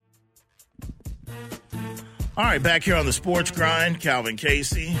All right, back here on the Sports Grind, Calvin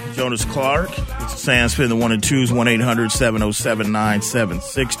Casey, Jonas Clark. It's Sam Spin, the 1 and 2s,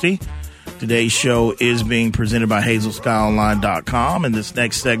 1-800-707-9760. Today's show is being presented by HazelSkyOnline.com, and this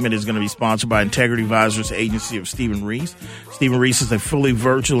next segment is going to be sponsored by Integrity Advisors Agency of Stephen Reese. Stephen Reese is a fully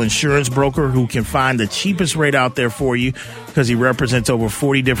virtual insurance broker who can find the cheapest rate out there for you because he represents over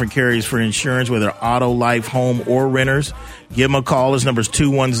 40 different carriers for insurance, whether auto, life, home, or renters. Give him a call. His number is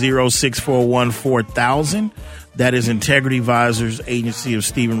 210-641-4000. That is Integrity Advisors Agency of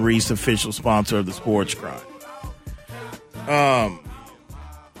Stephen Reese, official sponsor of the Sports Grind.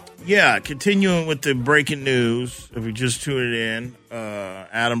 Yeah, continuing with the breaking news, if we just tuned in,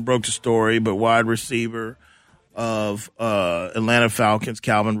 Adam broke the story, but wide receiver of Atlanta Falcons,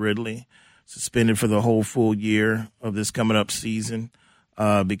 Calvin Ridley, suspended for the whole full year of this coming up season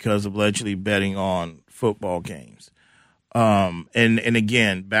because of allegedly betting on football games. And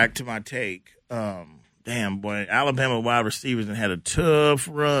again, back to my take, damn, boy, Alabama wide receivers have had a tough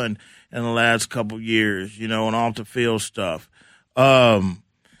run in the last couple years, and off the field stuff.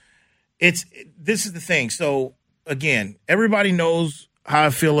 This is the thing. So again, everybody knows how I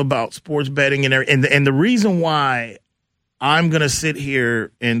feel about sports betting and the reason why I'm going to sit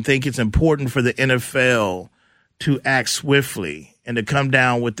here and think it's important for the NFL to act swiftly and to come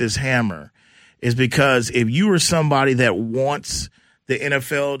down with this hammer is because if you are somebody that wants the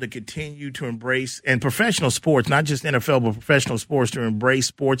NFL to continue to embrace, and professional sports, not just NFL, but professional sports, to embrace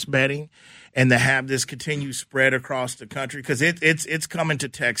sports betting and to have this continue spread across the country, because it's coming to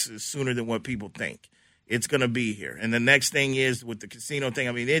Texas sooner than what people think. It's going to be here. And the next thing is with the casino thing,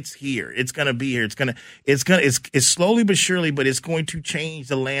 I mean, it's here. It's going to be here. It's slowly but surely, but it's going to change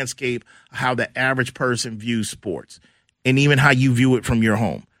the landscape of how the average person views sports and even how you view it from your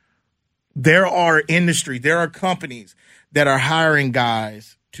home. There are companies that are hiring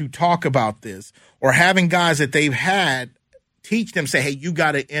guys to talk about this, or having guys that they've had teach them, say, hey, you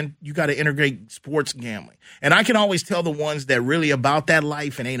got to integrate sports gambling. And I can always tell the ones that really about that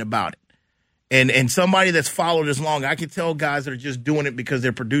life and ain't about it. And somebody that's followed this long, I can tell guys that are just doing it because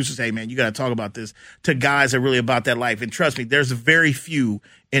they're producers, hey, man, you got to talk about this, to guys that are really about that life. And trust me, there's very few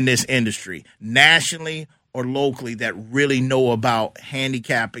in this industry, nationally or locally, that really know about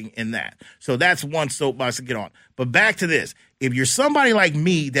handicapping in that. So that's one soapbox to get on. But back to this. If you're somebody like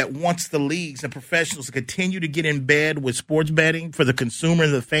me that wants the leagues and professionals to continue to get in bed with sports betting for the consumer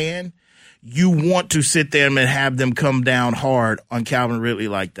and the fan, you want to sit there and have them come down hard on Calvin Ridley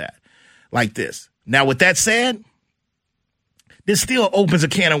like this. Now, with that said, this still opens a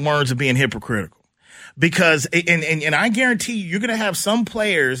can of worms of being hypocritical. Because, and I guarantee you're going to have some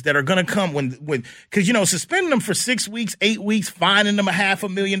players that are going to come because, suspending them for 6 weeks, 8 weeks, fining them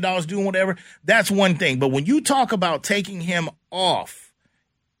 $500,000, doing whatever, that's one thing. But when you talk about taking him off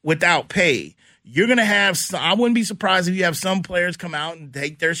without pay, you're going to have, I wouldn't be surprised if you have some players come out and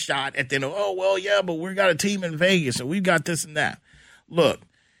take their shot at the end of, oh, well, yeah, but we got a team in Vegas and we've got this and that. Look,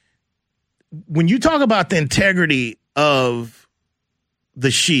 when you talk about the integrity of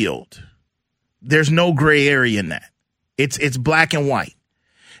the Shield, there's no gray area in that. It's black and white.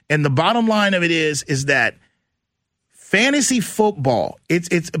 And the bottom line of it is that fantasy football,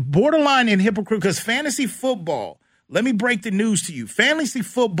 it's borderline in hypocritical, because fantasy football, let me break the news to you. Fantasy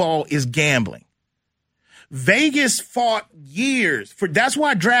football is gambling. Vegas fought years that's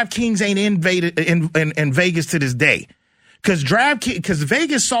why DraftKings ain't in Vegas to this day. Because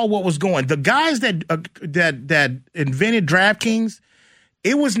Vegas saw what was going. The guys that invented DraftKings,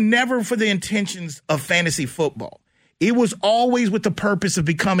 it was never for the intentions of fantasy football. It was always with the purpose of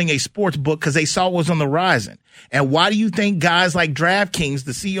becoming a sports book because they saw what was on the horizon. And why do you think guys like DraftKings,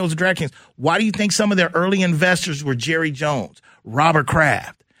 the CEOs of DraftKings, why do you think some of their early investors were Jerry Jones, Robert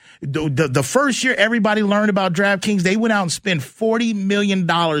Kraft? The first year everybody learned about DraftKings, they went out and spent $40 million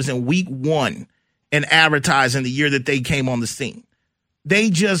in week one in advertising the year that they came on the scene.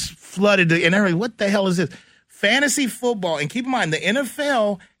 They just flooded and everybody, what the hell is this? Fantasy football, and keep in mind, the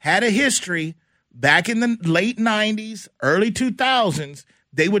NFL had a history back in the late 90s, early 2000s.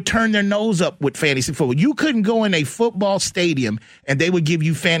 They would turn their nose up with fantasy football. You couldn't go in a football stadium and they would give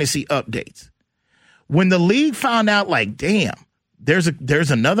you fantasy updates. When the league found out, like, damn, there's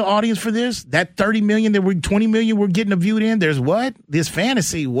another audience for this, that 30 million, 20 million we're getting viewed in, there's what? This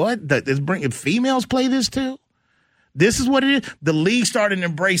fantasy, what? Females play this too? This is what it is. The league started to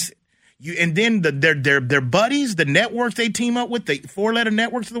embrace it. And then their buddies, the networks they team up with, the four-letter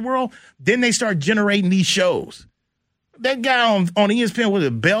networks of the world, then they start generating these shows. That guy on ESPN, was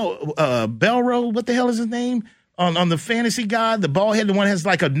it Belro? What the hell is his name? on the fantasy guy, the bald head, the one that has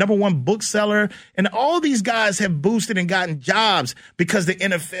like a #1 bookseller. And all these guys have boosted and gotten jobs because the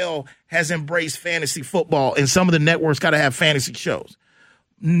NFL has embraced fantasy football, and some of the networks got to have fantasy shows.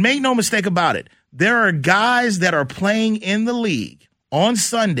 Make no mistake about it. There are guys that are playing in the league on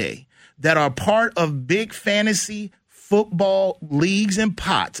Sunday that are part of big fantasy football leagues and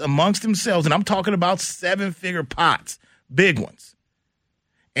pots amongst themselves. And I'm talking about 7-figure pots, big ones.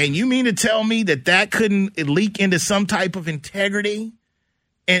 And you mean to tell me that couldn't leak into some type of integrity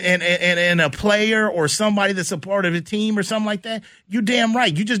and a player or somebody that's a part of a team or something like that? You damn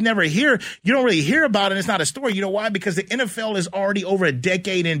right. You just never you don't really hear about it. It's not a story. You know why? Because the NFL is already over a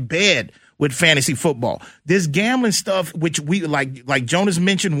decade in bed with fantasy football. This gambling stuff, which we like Jonas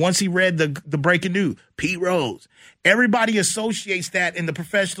mentioned once he read the breaking news, Pete Rose. Everybody associates that in the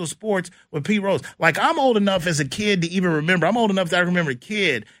professional sports with Pete Rose. Like, I'm old enough as a kid to even remember. I'm old enough that I remember a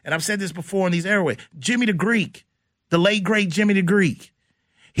kid, and I've said this before in these airways, Jimmy the Greek, the late, great Jimmy the Greek.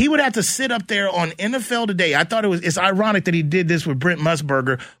 He would have to sit up there on NFL Today. I thought it's ironic that he did this with Brent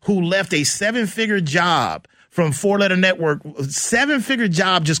Musburger, who left a 7-figure job from 4-letter network, 7-figure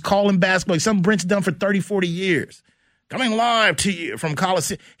job just calling basketball, something Brent's done for 30, 40 years. Coming live to you from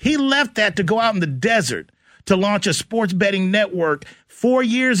Coliseum. He left that to go out in the desert to launch a sports betting network 4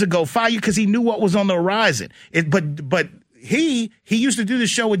 years ago, 5 years, because he knew what was on the horizon. But he used to do the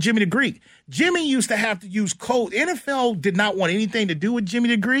show with Jimmy the Greek. Jimmy used to have to use code. NFL did not want anything to do with Jimmy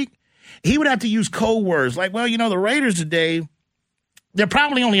the Greek. He would have to use code words like, well, the Raiders today, they're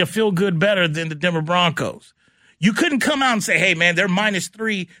probably only a feel-good better than the Denver Broncos. You couldn't come out and say, hey, man, they're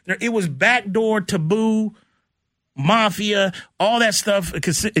 -3. It was backdoor, taboo, mafia, all that stuff.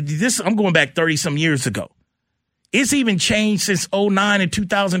 I'm going back 30-some years ago. It's even changed since 2009 and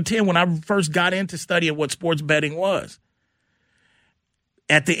 2010 when I first got into studying what sports betting was.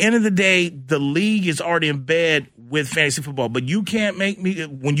 At the end of the day, the league is already in bed with fantasy football. But you can't make me –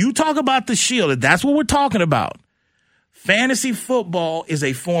 when you talk about the Shield, that's what we're talking about. Fantasy football is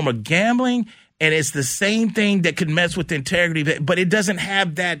a form of gambling, and it's the same thing that could mess with the integrity. But it doesn't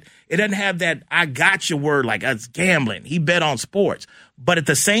have that – it doesn't have that I got you word like it's gambling. He bet on sports. But at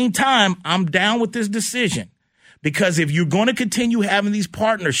the same time, I'm down with this decision. Because if you're going to continue having these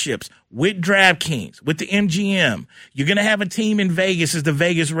partnerships with DraftKings, with the MGM, you're going to have a team in Vegas as the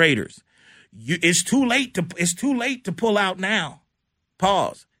Vegas Raiders. It's too late to pull out now.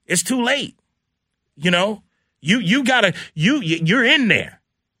 Pause. It's too late. You're in there.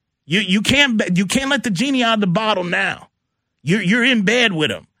 You can't let the genie out of the bottle now. You're in bed with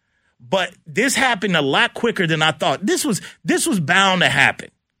them. But this happened a lot quicker than I thought. This was bound to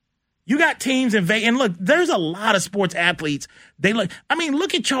happen. You got teams in Vegas. And look, there's a lot of sports athletes.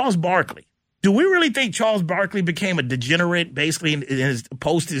 Look at Charles Barkley. Do we really think Charles Barkley became a degenerate basically in his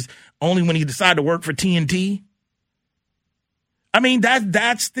post is only when he decided to work for TNT?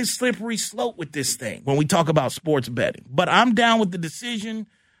 That's the slippery slope with this thing when we talk about sports betting. But I'm down with the decision.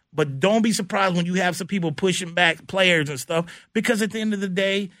 But don't be surprised when you have some people pushing back players and stuff, because at the end of the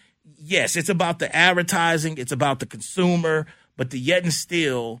day, yes, it's about the advertising. It's about the consumer. But yet and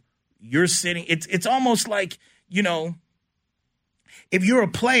still, you're sitting. It's almost like, if you're a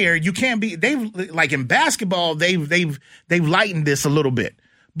player, you can't be. Like in basketball, they've lightened this a little bit.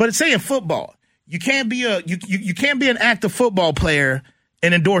 But say in football, you can't be you can't be an active football player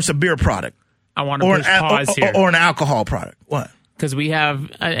and endorse a beer product. I want to push pause here, or an alcohol product. What? Because we have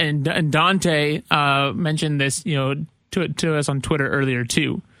and Dante mentioned this, to us on Twitter earlier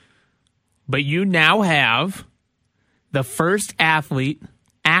too. But you now have the first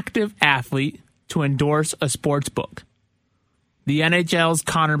active athlete to endorse a sports book. The NHL's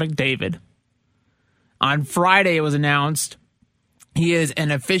Connor McDavid. On Friday, it was announced he is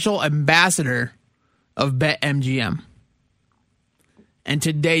an official ambassador of BetMGM. And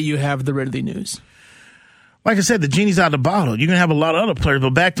today you have the Ridley news. Like I said, the genie's out of the bottle. You're going to have a lot of other players.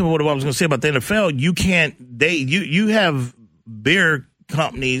 But back to what I was going to say about the NFL, you have beer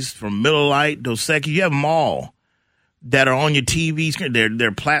companies from Miller Lite, Dos Equis, you have them all that are on your TV screen.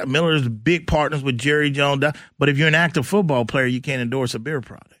 They're Miller's big partners with Jerry Jones. But if you're an active football player, you can't endorse a beer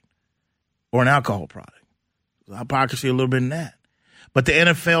product or an alcohol product. There's hypocrisy a little bit in that. But the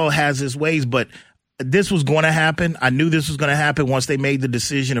NFL has its ways. But this was going to happen. I knew this was going to happen once they made the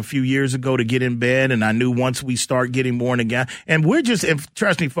decision a few years ago to get in bed. And I knew once we start getting more in the game. And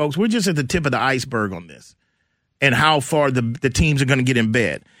trust me, folks, we're just at the tip of the iceberg on this and how far the teams are going to get in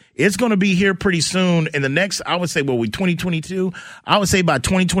bed. It's going to be here pretty soon. In the next, I would say, 2022? I would say by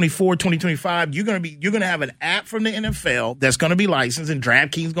 2024, 2025, you're going to have an app from the NFL that's going to be licensed, and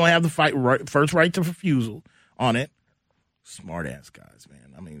DraftKings is going to have the first right to refusal on it. Smart ass guys,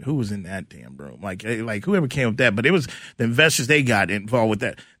 man. I mean, who was in that damn room? Like whoever came up with that, but it was the investors, they got involved with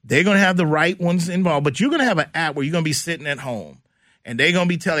that. They're going to have the right ones involved, but you're going to have an app where you're going to be sitting at home and they're going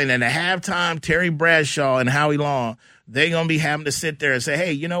to be telling, and at halftime, Terry Bradshaw and Howie Long, they're going to be having to sit there and say,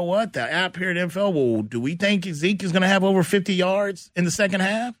 hey, you know what? The app here at NFL, well, do we think Zeke is going to have over 50 yards in the second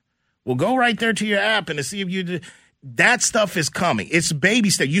half? Well, go right there to your app and to see if you do. That stuff is coming. It's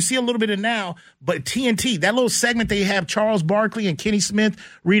baby stuff. You see a little bit of it now, but TNT, that little segment they have Charles Barkley and Kenny Smith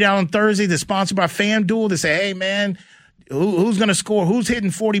read out on Thursday that's sponsored by FanDuel to say, hey, man, who's going to score? Who's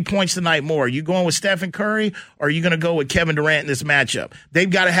hitting 40 points tonight more? Are you going with Stephen Curry or are you going to go with Kevin Durant in this matchup? They've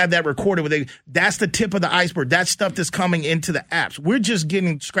got to have that recorded. That's the tip of the iceberg. That's stuff that's coming into the apps. We're just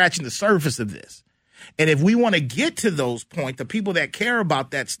scratching the surface of this. And if we want to get to those points, the people that care about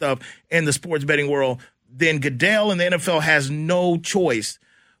that stuff in the sports betting world, then Goodell and the NFL has no choice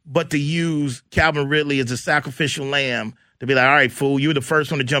but to use Calvin Ridley as a sacrificial lamb to be like, all right, fool, you were the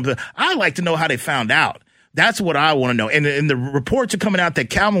first one to jump in. I'd like to know how they found out. That's what I want to know. And the reports are coming out that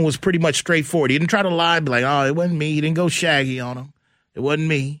Calvin was pretty much straightforward. He didn't try to lie, be like, oh, it wasn't me. He didn't go shaggy on him. It wasn't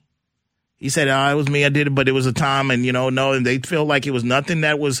me. He said, oh, it was me. I did it, but it was a time. And, and they feel like it was nothing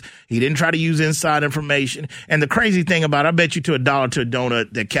he didn't try to use inside information. And the crazy thing about it, I bet you to $1 to a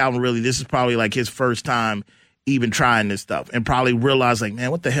donut that Calvin really, this is probably like his first time even trying this stuff and probably realized like,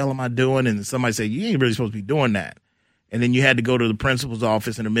 man, what the hell am I doing? And somebody said, you ain't really supposed to be doing that. And then you had to go to the principal's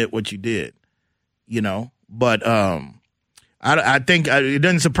office and admit what you did, But I think it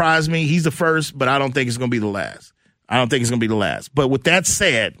doesn't surprise me. He's the first, but I don't think it's going to be the last. But with that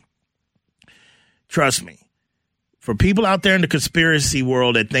said, trust me, for people out there in the conspiracy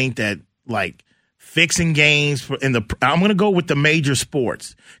world that think that like fixing games I'm going to go with the major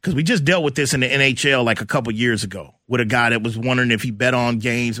sports because we just dealt with this in the NHL like a couple years ago with a guy that was wondering if he bet on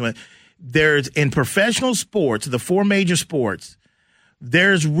games. There's in professional sports, the 4 major sports,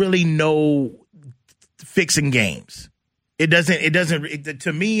 there's really no fixing games. It doesn't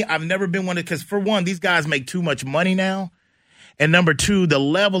to me, I've never been one because for one, these guys make too much money now. And number 2, the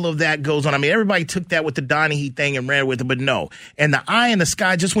level of that goes on. I mean, everybody took that with the Donaghy thing and ran with it, but no. And the eye in the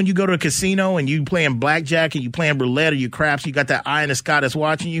sky, just when you go to a casino and you playing blackjack and you playing roulette or you craps, you got that eye in the sky that's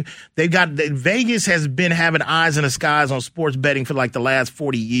watching you. Vegas has been having eyes in the skies on sports betting for like the last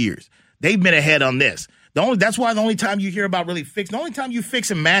 40 years. They've been ahead on this. That's why the only time you hear about really the only time you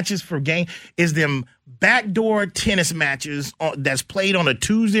fixing matches for game is them backdoor tennis matches that's played on a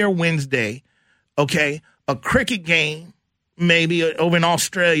Tuesday or Wednesday. Okay. A cricket game. Maybe over in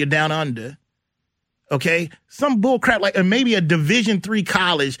Australia down under, okay? Some bullcrap like maybe a Division III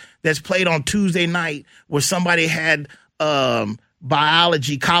college that's played on Tuesday night where somebody had college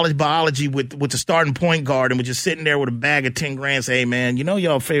biology with the starting point guard and was just sitting there with a bag of 10 grand and say, hey, man,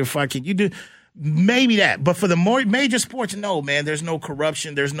 y'all favorite fight kid. You do maybe that. But for the more major sports, no, man, there's no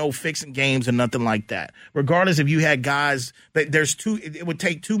corruption. There's no fixing games and nothing like that. Regardless if you had guys, it would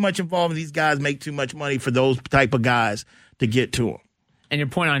take too much involvement. These guys make too much money for those type of guys to get to them. And your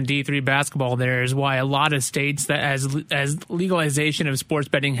point on D3 basketball there is why a lot of states that as legalization of sports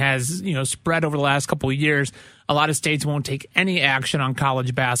betting has spread over the last couple of years, a lot of states won't take any action on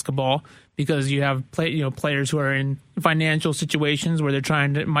college basketball because you have players who are in financial situations where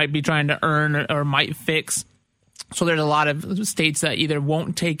they're might be trying to earn or might fix. So there's a lot of states that either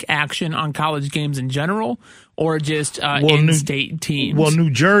won't take action on college games in general or just in-state teams. Well, New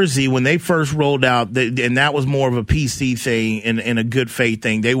Jersey, when they first rolled out, and that was more of a PC thing and a good faith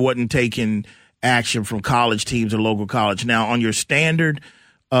thing, they wasn't taking action from college teams or local college. Now, on your standard,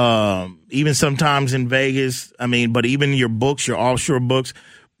 even sometimes in Vegas, but even your books, your offshore books,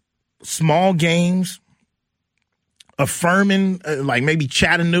 small games, affirming, like maybe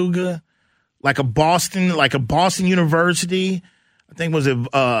Chattanooga, like a Boston University, I think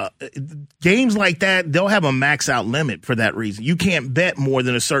games like that, they'll have a max out limit for that reason. You can't bet more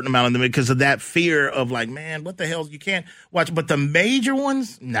than a certain amount of them because of that fear of like, man, what the hell? You can't watch. But the major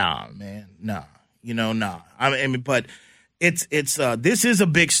ones, nah, man, nah. Nah. But it's this is a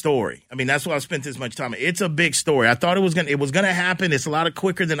big story. That's why I spent this much time. It's a big story. I thought it was gonna happen. It's a lot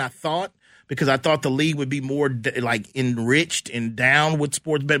quicker than I thought. Because I thought the league would be more like enriched and down with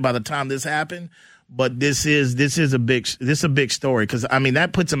sports bet by the time this happened, but this is a big story because that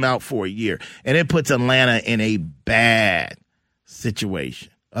puts them out for a year and it puts Atlanta in a bad situation.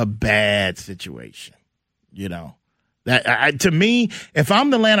 That to me, if I'm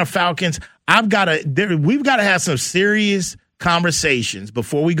the Atlanta Falcons, we've got to have some serious conversations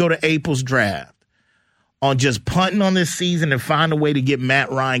before we go to April's draft on just punting on this season and find a way to get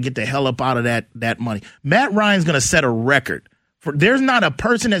Matt Ryan, get the hell up out of that money. Matt Ryan's going to set a record There's not a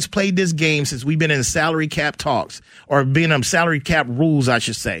person that's played this game since we've been in salary cap talks, or been in salary cap rules, I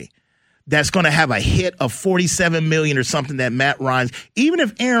should say, that's going to have a hit of $47 million or something that Matt Ryan's. Even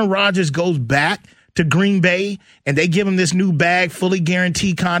if Aaron Rodgers goes back to Green Bay and they give him this new bag, fully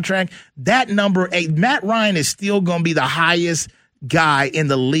guaranteed contract, that number, Matt Ryan is still going to be the highest guy in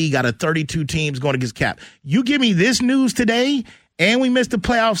the league out of 32 teams going against cap. You give me this news today, and we missed the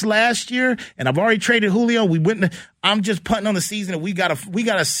playoffs last year, and I've already traded Julio. I'm just punting on the season, and we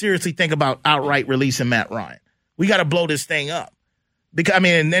gotta seriously think about outright releasing Matt Ryan. We got to blow this thing up. Because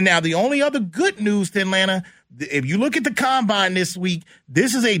and now the only other good news to Atlanta, if you look at the combine this week,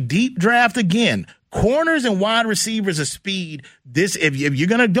 this is a deep draft again. Corners and wide receivers of speed. This, if you're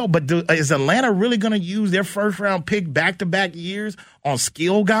gonna go, but is Atlanta really gonna use their first round pick back-to-back years on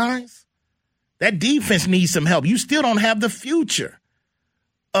skill guys? That defense needs some help. You still don't have the future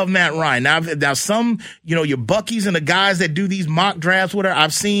of Matt Ryan. Now some, your Buckies and the guys that do these mock drafts with her,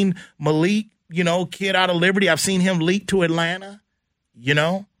 I've seen Malik, kid out of Liberty. I've seen him leak to Atlanta,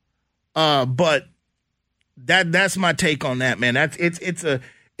 but that's my take on that, man.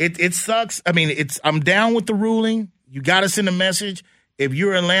 It sucks. I mean, I'm down with the ruling. You got to send a message. If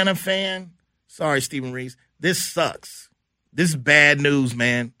you're an Atlanta fan, sorry, Stephen Reeves, this sucks. This is bad news,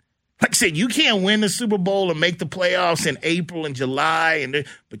 man. Like I said, you can't win the Super Bowl and make the playoffs in April and July,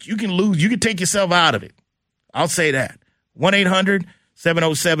 but you can lose. You can take yourself out of it. I'll say that.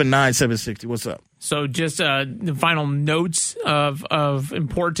 1-800-707-9760. What's up? So just the final notes of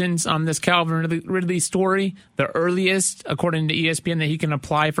importance on this Calvin Ridley story. The earliest, according to ESPN, that he can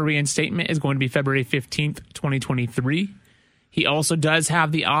apply for reinstatement is going to be February 15th, 2023. He also does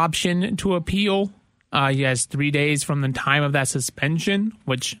have the option to appeal. He has 3 days from the time of that suspension,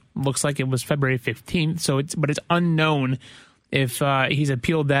 which looks like it was February 15th. But it's unknown if he's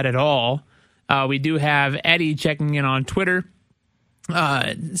appealed that at all. We do have Eddie checking in on Twitter.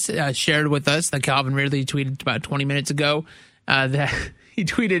 Shared with us that Calvin Ridley tweeted about 20 minutes ago. That he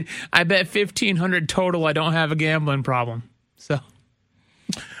tweeted, "I bet 1,500 total. I don't have a gambling problem." So.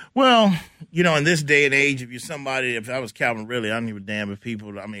 Well, in this day and age, if I was Calvin Ridley, I don't give a damn if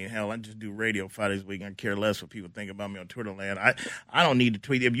people, hell, I just do radio 5 days a week. I care less what people think about me on Twitter land. I don't need to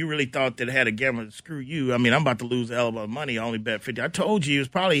tweet. If you really thought that it had a gambler, screw you. I'm about to lose a hell of a money. I only bet 50. I told you, it was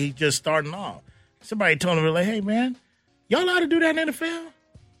probably he just starting off. Somebody told him, like, hey, man, y'all allowed to do that in the NFL?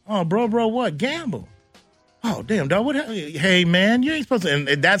 Oh, bro, what? Gamble. Oh, damn, dog. What? Hey, man, you ain't supposed to. And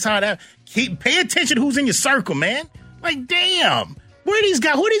that's how that. Pay attention to who's in your circle, man. Like, damn. Who are these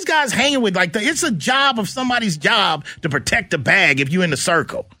guys hanging with? Like, it's a job of somebody's job to protect the bag if you're in the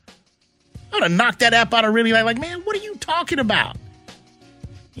circle. I would have knocked that app out of really like, man, what are you talking about?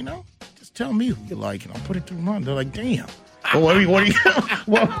 Just tell me who you like, and I'll put it through mine. They're like, damn. Well, what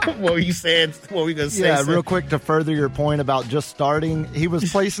were you saying? What were you going to say? Yeah, real quick to further your point about just starting, he was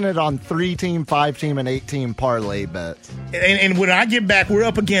placing it on 3-team, 5-team, and 8-team parlay bets. And when I get back, we're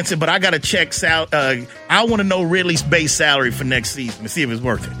up against it, but I got to check. I want to know Ridley's base salary for next season to see if it's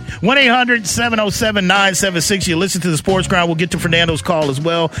worth it. 1-800-707-9760. You listen to the Sports Grind. We'll get to Fernando's call as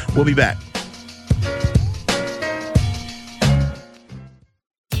well. We'll be back.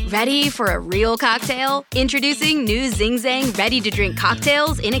 Ready for a real cocktail? Introducing new Zing Zang ready-to-drink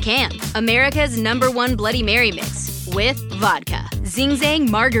cocktails in a can. America's #1 Bloody Mary mix with vodka, Zing Zang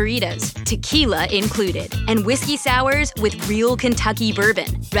margaritas, tequila included, and whiskey sours with real Kentucky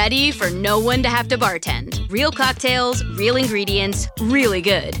bourbon. Ready for no one to have to bartend. Real cocktails, real ingredients, really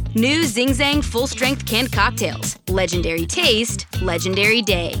good. New Zing Zang full-strength canned cocktails. Legendary taste, legendary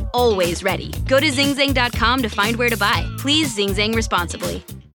day. Always ready. Go to zingzang.com to find where to buy. Please Zing Zang responsibly.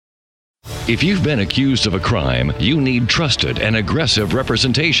 If you've been accused of a crime, you need trusted and aggressive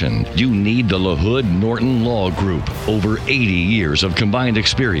representation. You need the LaHood Norton Law Group. Over 80 years of combined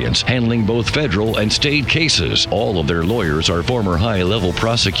experience handling both federal and state cases. All of their lawyers are former high-level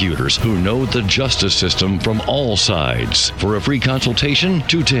prosecutors who know the justice system from all sides. For a free consultation,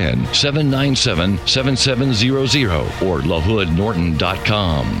 210-797-7700 or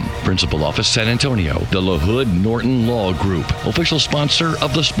lahoodnorton.com. Principal Office, San Antonio. The LaHood Norton Law Group. Official sponsor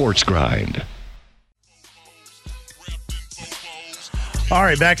of the Sports Grind. All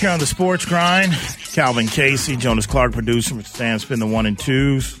right, back here on the Sports Grind. Calvin Casey, Jonas Clark, producer for Stan Spin the 1 and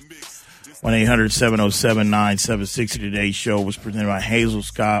 2s. 1-800-707-9760. Today's show was presented by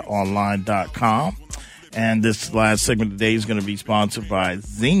HazelSkyOnline.com. And this last segment today is going to be sponsored by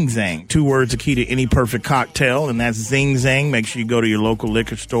Zing Zang. 2 words, the key to any perfect cocktail, and that's Zing Zang. Make sure you go to your local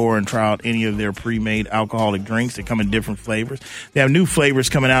liquor store and try out any of their pre-made alcoholic drinks. They come in different flavors. They have new flavors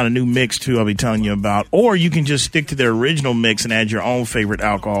coming out, a new mix, too, I'll be telling you about. Or you can just stick to their original mix and add your own favorite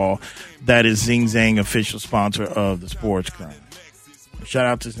alcohol. That is Zing Zang, official sponsor of the Sports Grind. Shout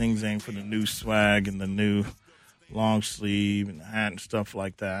out to Zing Zang for the new swag and the new long sleeve and the hat and stuff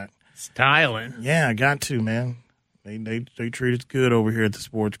like that. Styling. Yeah, I got to, man. They treat us good over here at the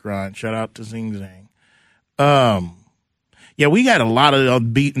Sports Grind. Shout out to Zing Zang. Yeah, we got a lot of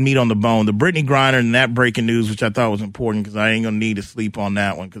meat on the bone. The Brittany Griner and that breaking news, which I thought was important because I ain't going to need to sleep on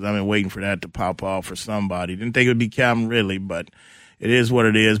that one because I've been waiting for that to pop off for somebody. Didn't think it would be Calvin Ridley, but it is what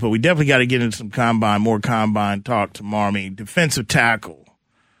it is. But we definitely got to get into some more combine talk tomorrow. I mean, defensive tackle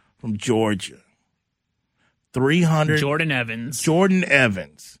from Georgia. 300. Jordan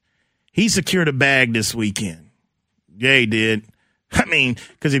Evans. He secured a bag this weekend. Yeah, he did. I mean,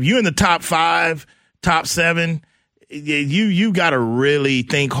 because if you're in the top 5, top 7, you got to really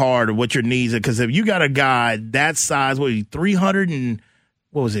think hard of what your needs are. Because if you got a guy that size, 300 and,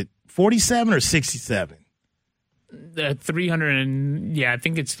 47 or 67? 300 and, I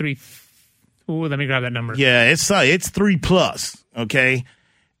think it's 3. Ooh, let me grab that number. Yeah, it's 3+, okay?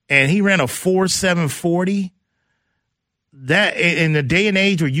 And he ran a 4.740. That, in the day and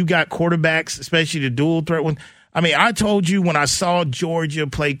age where you got quarterbacks, especially the dual threat one, I mean, I told you when I saw Georgia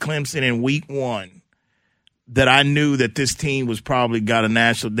play Clemson in week 1 that I knew that this team was probably got a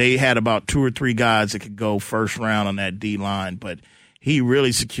national. They had about 2 or 3 guys that could go first round on that D line, but he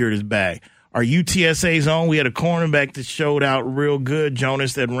really secured his bag. Our UTSA's own, we had a cornerback that showed out real good,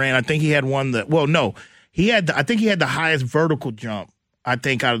 Jonas, that ran. I think he had one that, I think he had the highest vertical jump, I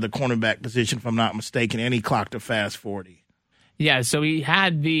think, out of the cornerback position, if I'm not mistaken, and he clocked a fast 40. Yeah, so he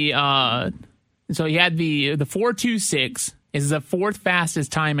had the 4.26 is the 4th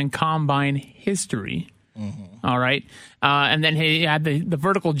fastest time in combine history. Mm-hmm. All right. And then he had the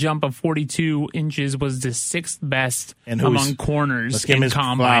vertical jump of 42 inches was the 6th best among corners in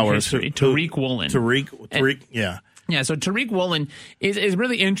combine history. Tariq Woolen. Tariq, yeah. Yeah, so Tariq Woolen is a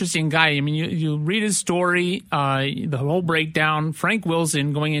really interesting guy. I mean, you read his story, the whole breakdown. Frank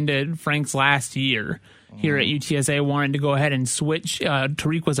Wilson, going into Frank's last year here at UTSA, wanted to go ahead and switch.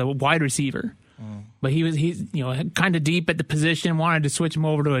 Tariq was a wide receiver. But he's kind of deep at the position, wanted to switch him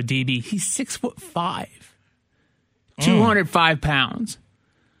over to a DB. He's 6'5", 205 pounds.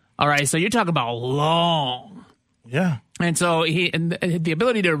 All right, so you're talking about long. Yeah. And so the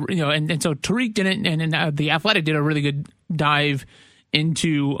ability to, and so Tariq didn't, and the Athletic did a really good dive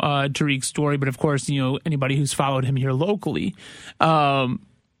into Tariq's story. But of course, anybody who's followed him here locally, so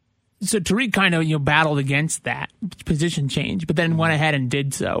Tariq kind of battled against that position change, but then went ahead and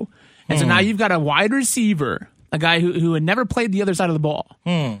did so. And so now you've got a wide receiver, a guy who had never played the other side of the ball.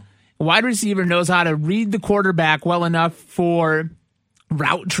 A wide receiver knows how to read the quarterback well enough for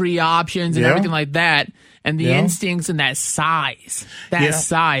route tree options and everything like that. And the instincts and that size.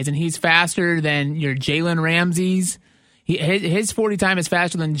 And he's faster than your Jalen Ramsey's. His 40 time is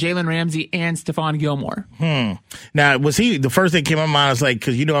faster than Jalen Ramsey and Stephon Gilmore. Now, was he, the first thing that came to my mind was like,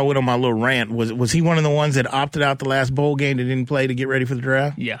 because I went on my little rant, was he one of the ones that opted out the last bowl game that didn't play to get ready for the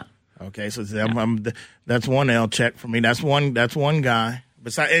draft? Yeah. Okay, so that's one L check for me. That's one guy.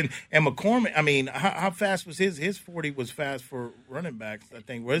 Besides, and McCormick, I mean, how fast was his 40 was fast for running backs, I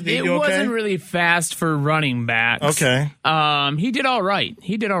think. It wasn't really fast for running backs. Okay. He did all right.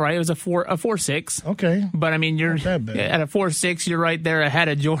 It was a 4.6. Okay. But I mean, you're at a 4.6, you're right there ahead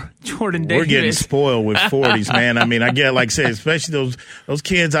of Jordan Davis. We're getting spoiled with 40s, man. I mean, I get, like I said, especially those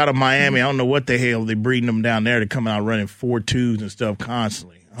kids out of Miami, I don't know what the hell they're breeding them down there to come out running 4.2s and stuff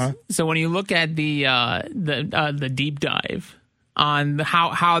constantly. Huh? So when you look at the deep dive on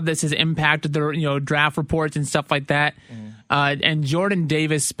how this has impacted the draft reports and stuff like that, and Jordan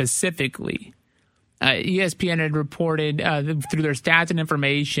Davis specifically, ESPN had reported through their stats and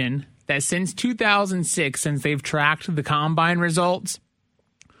information that since 2006, since they've tracked the combine results,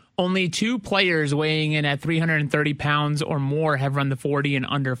 only 2 players weighing in at 330 pounds or more have run the 40 in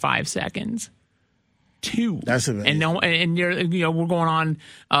under 5 seconds. 2. That's amazing. And we're going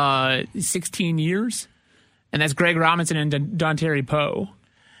on 16 years. And that's Greg Robinson and Dontari Poe.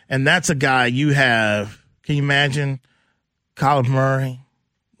 And that's a guy you have, can you imagine, Kyler Murray,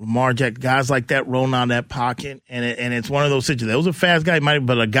 Lamar Jackson, guys like that rolling out of that pocket. And it's one of those situations. Those are fast guys,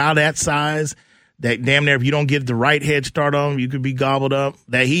 but a guy that size, that damn near if you don't get the right head start on him, you could be gobbled up.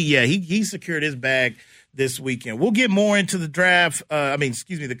 That he secured his bag this weekend. We'll get more into the draft.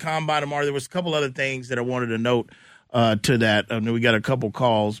 The combine tomorrow. There was a couple other things that I wanted to note to that. I know we got a couple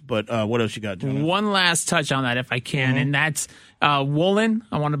calls, but what else you got, Jonathan? One last touch on that, if I can, and that's Woolen.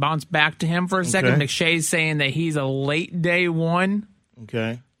 I want to bounce back to him for a second. McShay's saying that he's a late day 1,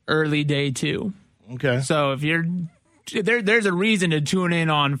 early day 2. Okay. So if you're there's a reason to tune in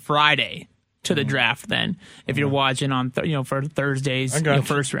on Friday to the draft then if you're watching on for Thursday's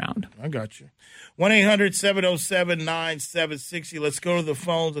first round. I got you. 1-800-707-9760. Let's go to the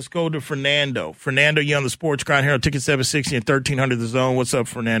phones. Let's go to Fernando. Fernando, you on the Sports Grind here on Ticket 760 and 1300 The Zone. What's up,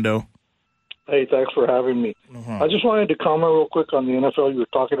 Fernando? Hey, thanks for having me. I just wanted to comment real quick on the NFL. You were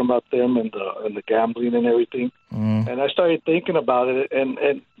talking about them and the gambling and everything. And I started thinking about it. And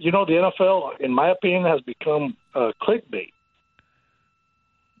the NFL, in my opinion, has become clickbait.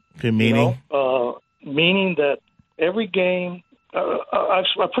 Okay, meaning? Meaning that every game, I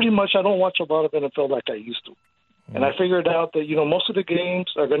don't watch a lot of NFL like I used to. And I figured out that, most of the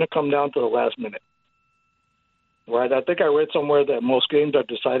games are going to come down to the last minute. Right? I think I read somewhere that most games are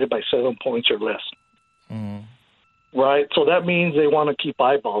decided by 7 points or less. Right? So that means they want to keep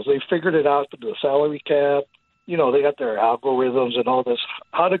eyeballs. They figured it out through the salary cap. They got their algorithms and all this,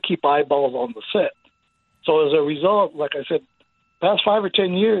 how to keep eyeballs on the set. So as a result, like I said, past 5 or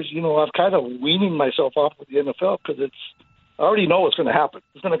 10 years, I've kind of weaning myself off with the NFL because I already know what's going to happen.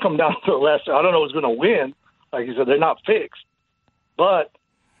 It's going to come down to the last. I don't know who's going to win. Like you said, they're not fixed. But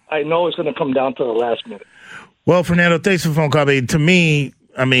I know it's going to come down to the last minute. Well, Fernando, thanks for the phone call. To me,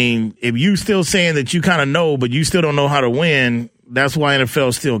 if you still saying that you kind of know, but you still don't know how to win, that's why NFL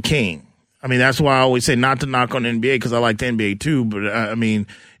is still king. That's why I always say not to knock on the NBA because I like the NBA too. But,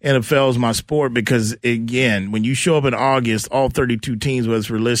 NFL is my sport because, again, when you show up in August, all 32 teams,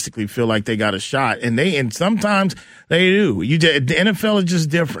 realistically, feel like they got a shot. And sometimes they do. The NFL is just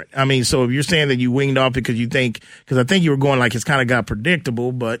different. So if you're saying that you winged off because I think you were going like it's kind of got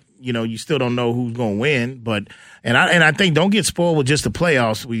predictable, but, you still don't know who's going to win. But I think don't get spoiled with just the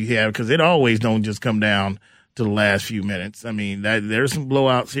playoffs we have because it always don't just come down to the last few minutes. There's some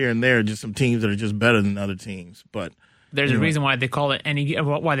blowouts here and there, just some teams that are just better than other teams. But there's a reason why they call it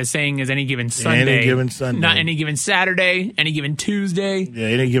why the saying is any given Sunday. Any given Sunday. Not any given Saturday, any given Tuesday. Yeah,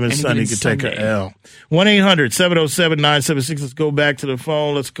 any given Sunday could take an L. 1-800-707-976. Let's go back to the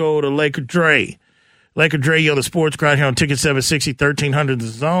phone. Let's go to Laker Dre. Laker Dre, you're on the Sports Grind here on Ticket 760, 1300 The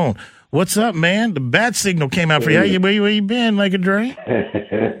Zone. What's up, man? The bat signal came out for you. Where you been, Laker Dre?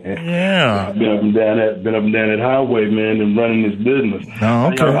 Yeah. I've been up and down that highway, man, and running this business. Oh,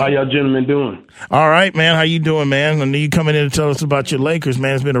 okay. How y'all gentlemen doing? All right, man. How you doing, man? I know you coming in to tell us about your Lakers,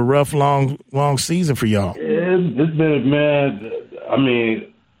 man. It's been a rough, long season for y'all. It's been, man.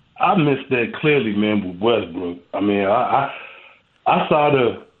 I missed that clearly, man, with Westbrook. I saw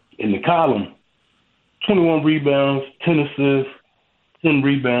in the column 21 rebounds, 10 assists, 10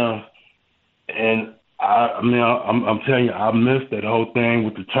 rebounds. And I'm telling you, I missed that whole thing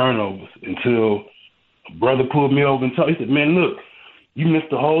with the turnovers until a brother pulled me over and told. He said, "Man, look, you missed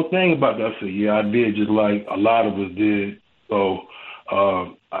the whole thing about that." I said, "Yeah, I did, just like a lot of us did." So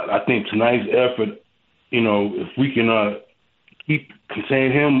I think tonight's effort, if we can keep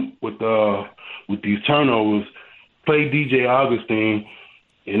containing him with these turnovers, play DJ Augustine.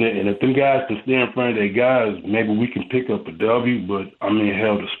 And if them guys can stay in front of their guys, maybe we can pick up a W. But,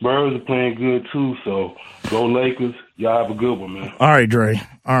 hell, the Spurs are playing good, too. So, go Lakers. Y'all have a good one, man. All right, Dre.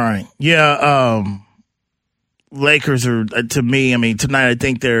 All right. Yeah, Lakers are, to me, tonight I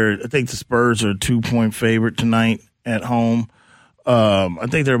think the Spurs are a 2-point favorite tonight at home. I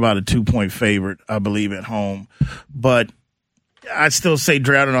think they're about a 2-point favorite, I believe, at home. But I'd still say,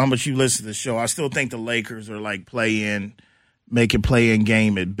 Dre, I don't know how much you listen to the show. I still think the Lakers are like make it play-in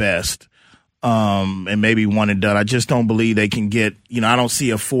game at best, and maybe one and done. I just don't believe they can get, I don't see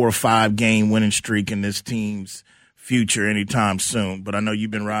a 4 or 5 game winning streak in this team's future anytime soon. But I know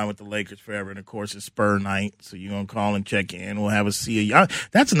you've been riding with the Lakers forever, and of course it's Spur night, so you're going to call and check in. We'll have a see.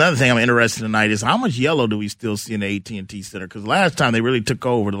 That's another thing I'm interested in tonight is how much yellow do we still see in the AT&T Center? Because last time they really took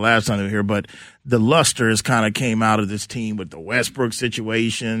over, the last time they were here, but the luster has kind of came out of this team with the Westbrook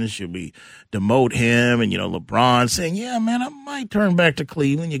situation. Should we demote him? And, LeBron saying, yeah, man, I might turn back to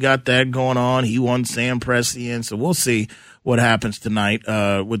Cleveland. You got that going on. He won Sam Presti in, so we'll see what happens tonight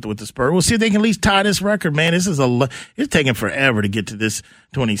with the Spurs. We'll see if they can at least tie this record, man. This is it's taking forever to get to this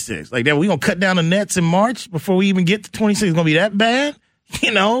 26. Like that, we gonna cut down the Nets in March before we even get to 26. It's gonna be that bad,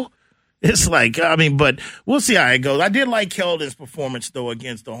 It's like, but we'll see how it goes. I did like Keldon's performance though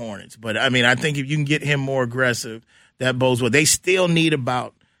against the Hornets, but I think if you can get him more aggressive, that bodes well. They still need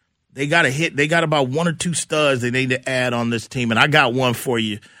they got about 1 or 2 studs they need to add on this team, and I got one for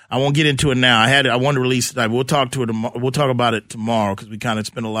you. I won't get into it now. I want to release it tonight. We'll talk about it tomorrow because we kind of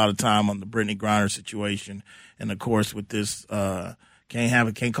spent a lot of time on the Brittany Griner situation, and of course with this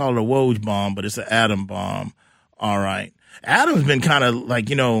can't call it a Woj bomb, but it's an atom bomb. All right, Adam's been kind of like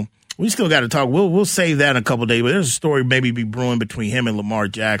we still got to talk. We'll save that in a couple of days, but there's a story maybe be brewing between him and Lamar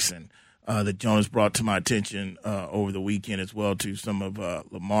Jackson that Jonas brought to my attention over the weekend as well, to some of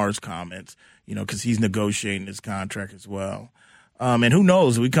Lamar's comments, because he's negotiating his contract as well. And who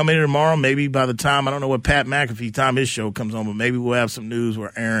knows? We come in here tomorrow, maybe by the time, I don't know what Pat McAfee time his show comes on, but maybe we'll have some news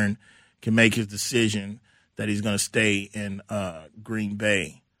where Aaron can make his decision that he's going to stay in Green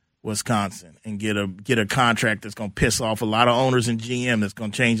Bay, Wisconsin, and get a contract that's going to piss off a lot of owners and GM, that's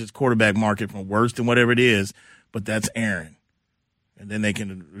going to change his quarterback market from worse than whatever it is. But that's Aaron. And then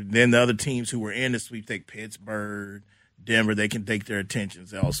then the other teams who were in the sweepstake, Pittsburgh, Denver, they can take their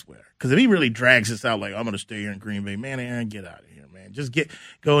attentions elsewhere. Because if he really drags this out, like, I'm going to stay here in Green Bay, man, Aaron, get out of here, man. Just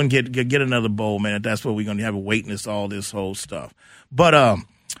go and get another bowl, man. That's what we're going to have, a witness all this whole stuff. But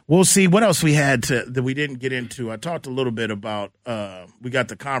we'll see what else we had that we didn't get into. I talked a little bit about we got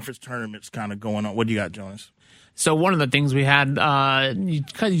the conference tournaments kind of going on. What do you got, Jonas? So one of the things we had,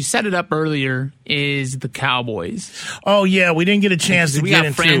 because you set it up earlier, is the Cowboys. Oh, yeah, we didn't get a chance to get into. We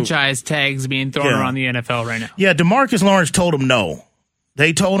got franchise tags being thrown around the NFL right now. Yeah, DeMarcus Lawrence told him no.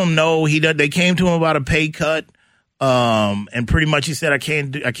 They told him no. They came to him about a pay cut, and pretty much he said, I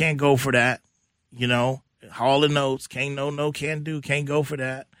can't go for that. Haul the notes, can't go for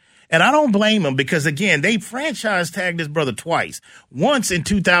that. And I don't blame him, because, again, they franchise tagged his brother twice. Once in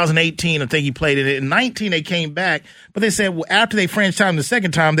 2018, I think he played in it. In 19, they came back. But they said, well, after they franchised him the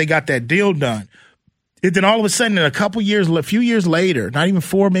second time, they got that deal done. And then all of a sudden, in a few years later, not even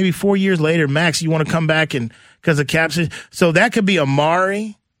maybe 4 years later, Max, you want to come back and because of caps? So that could be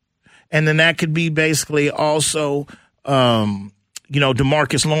Amari. And then that could be basically also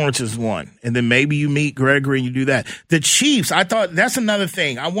DeMarcus Lawrence is one. And then maybe you meet Gregory and you do that. The Chiefs, I thought that's another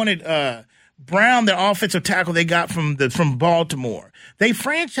thing. I wanted Brown, their offensive tackle they got from Baltimore. They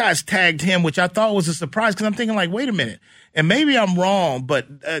franchise tagged him, which I thought was a surprise, because I'm thinking, like, wait a minute. And maybe I'm wrong, but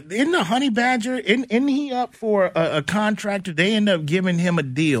isn't the Honey Badger, isn't he up for a contract? Or they end up giving him a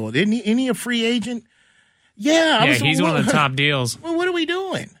deal? Isn't he a free agent? Yeah. He's one of the top deals. Well, what are we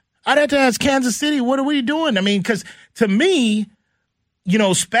doing? I'd have to ask Kansas City, what are we doing? I mean, because to me,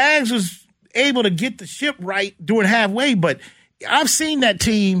 Spags was able to get the ship right doing halfway, but I've seen that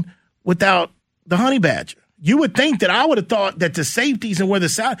team without the Honey Badger. You would think that I would have thought that the safeties and where the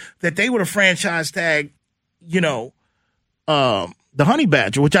South, that they would have franchise tagged, the Honey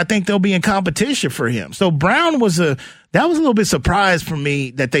Badger, which I think they'll be in competition for him. So Brown that was a little bit surprised for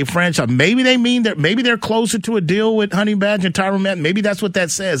me that they franchise. Maybe maybe they're closer to a deal with Honey Badger and Tyrann Mathieu. Maybe that's what that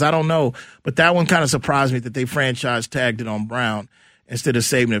says. I don't know. But that one kind of surprised me that they franchise tagged it on Brown instead of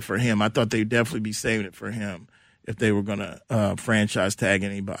saving it for him. I thought they'd definitely be saving it for him if they were going to franchise tag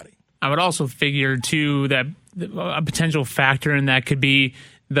anybody. I would also figure, too, that a potential factor in that could be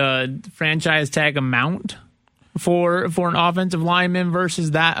the franchise tag amount for an offensive lineman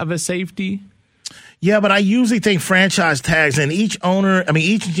versus that of a safety. Yeah, but I usually think franchise tags, and each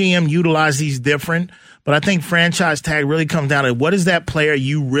GM utilizes these different, but I think franchise tag really comes down to what is that player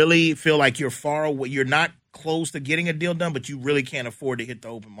you really feel like you're far away, you're not close to getting a deal done, but you really can't afford to hit the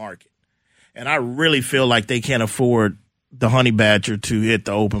open market. And I really feel like they can't afford the Honey Badger to hit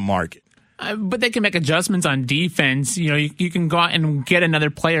the open market. But they can make adjustments on defense. You can go out and get another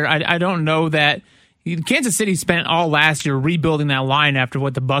player. I don't know that Kansas City spent all last year rebuilding that line after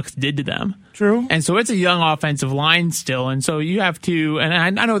what the Bucs did to them. True. And so it's a young offensive line still. And so you have to,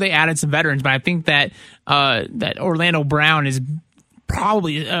 and I know they added some veterans, but I think that that Orlando Brown is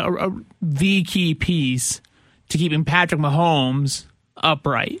probably the key piece to keeping Patrick Mahomes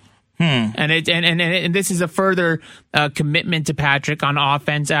upright. And this is a further commitment to Patrick on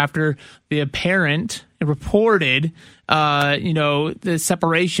offense after the apparent reported, the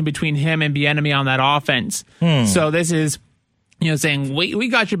separation between him and Bieniemy on that offense. So this is, saying, we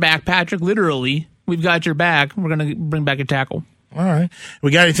got your back, Patrick. Literally, we've got your back. We're going to bring back your tackle. All right. We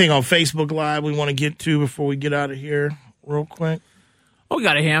got anything on Facebook Live we want to get to before we get out of here real quick? Well, we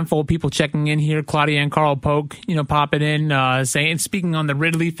got a handful of people checking in here. Claudia and Carl Polk, popping in, speaking on the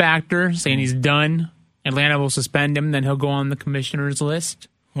Ridley factor, saying he's done. Atlanta will suspend him, then he'll go on the commissioner's list.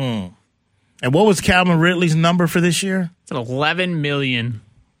 And what was Calvin Ridley's number for this year? It's $11 million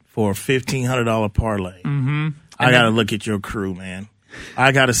for a $1,500 parlay. Mm-hmm. I got to look at your crew, man.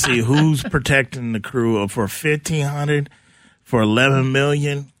 I got to see who's protecting the crew for $1,500 for $11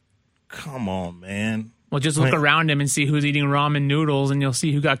 million. Come on, man. Well, just look around him and see who's eating ramen noodles, and you'll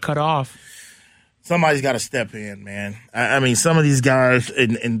see who got cut off. Somebody's got to step in, man. I mean, some of these guys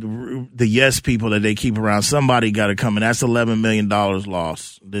and the yes people that they keep around, somebody got to come in. That's $11 million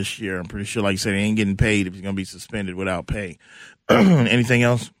lost this year. I'm pretty sure, like you said, he ain't getting paid if he's going to be suspended without pay. Anything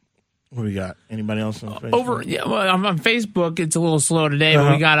else? What do we got? Anybody else on Facebook? On Facebook, it's a little slow today,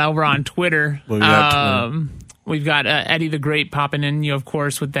 but we got over on Twitter. We've got Eddie the Great popping in, of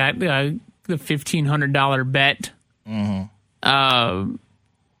course, with that the $1,500 bet.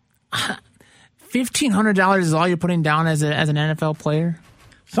 $1,500 is all you're putting down as an NFL player?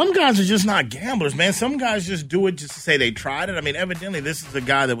 Some guys are just not gamblers, man. Some guys just do it just to say they tried it. I mean, evidently, this is a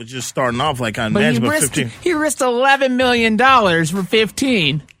guy that was just starting off like I imagined. He risked $11 million for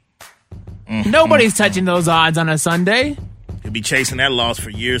 15. Nobody's touching those odds on a Sunday. He'll be chasing that loss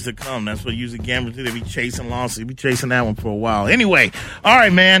for years to come. That's what usually gamblers do. They'll be chasing losses. He'll be chasing that one for a while. Anyway, all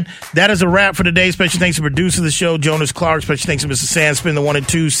right, man. That is a wrap for today. Special thanks to producer of the show, Jonas Clark. Special thanks to Mr. Sandspin, the 1 and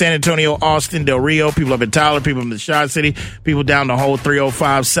 2, San Antonio, Austin, Del Rio, people up in Tyler, people in the Shot City, people down the whole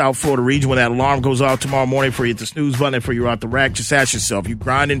 305 South Florida region. When that alarm goes off tomorrow morning for you at the snooze button and for you out the rack, just ask yourself, you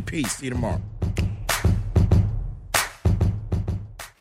grind in peace. See you tomorrow.